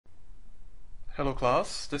Hello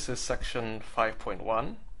class, this is section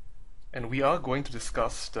 5.1 and we are going to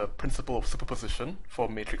discuss the principle of superposition for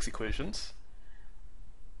matrix equations.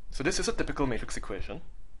 So this is a typical matrix equation.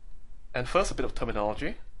 And first a bit of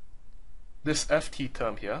terminology. This ft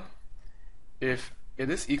term here, if it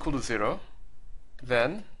is equal to 0,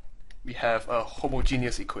 then we have a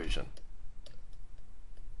homogeneous equation.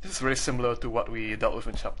 This is very similar to what we dealt with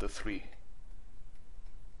in chapter 3.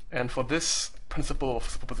 And for this principle of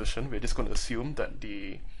superposition, we're just going to assume that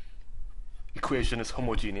the equation is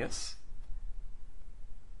homogeneous.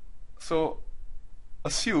 So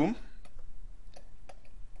assume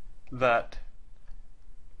that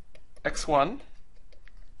x1,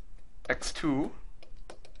 x2,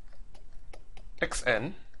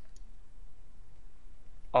 xn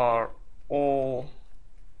are all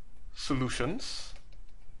solutions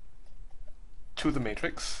to the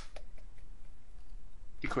matrix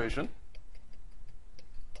equation.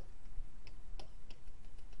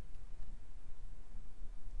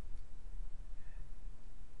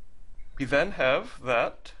 We then have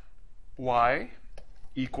that y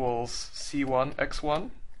equals c1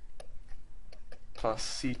 x1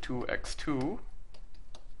 plus c2 x2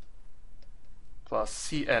 plus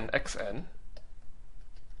cn xn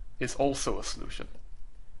is also a solution.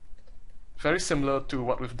 Very similar to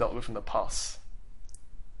what we've dealt with in the past.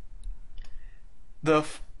 The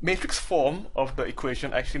matrix form of the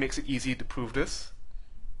equation actually makes it easy to prove this.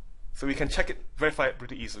 So we can verify it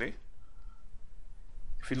pretty easily.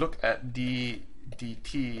 If we look at d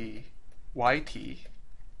dt yt,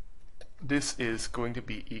 this is going to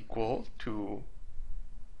be equal to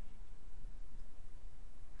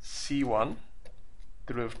c1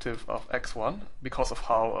 derivative of x1 because of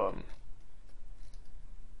how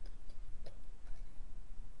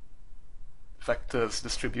vectors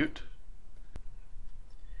distribute.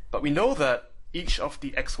 But we know that each of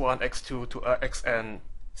the x1, x2 to xn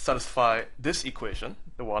satisfy this equation,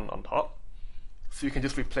 the one on top. So you can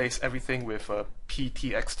just replace everything with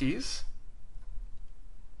ptxt's.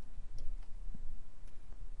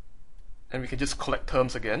 And we can just collect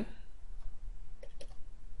terms again.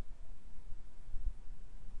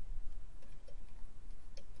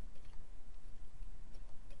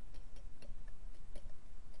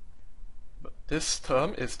 But this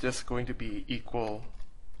term is just going to be equal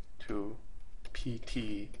to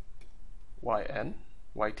pt yn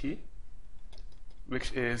yt,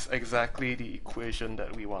 which is exactly the equation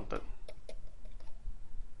that we wanted.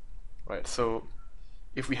 Right, so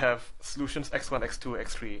if we have solutions x1, x2,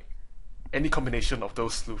 x3, any combination of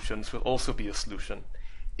those solutions will also be a solution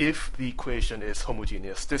if the equation is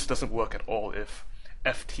homogeneous. This doesn't work at all if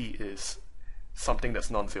ft is something that's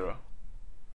non-zero.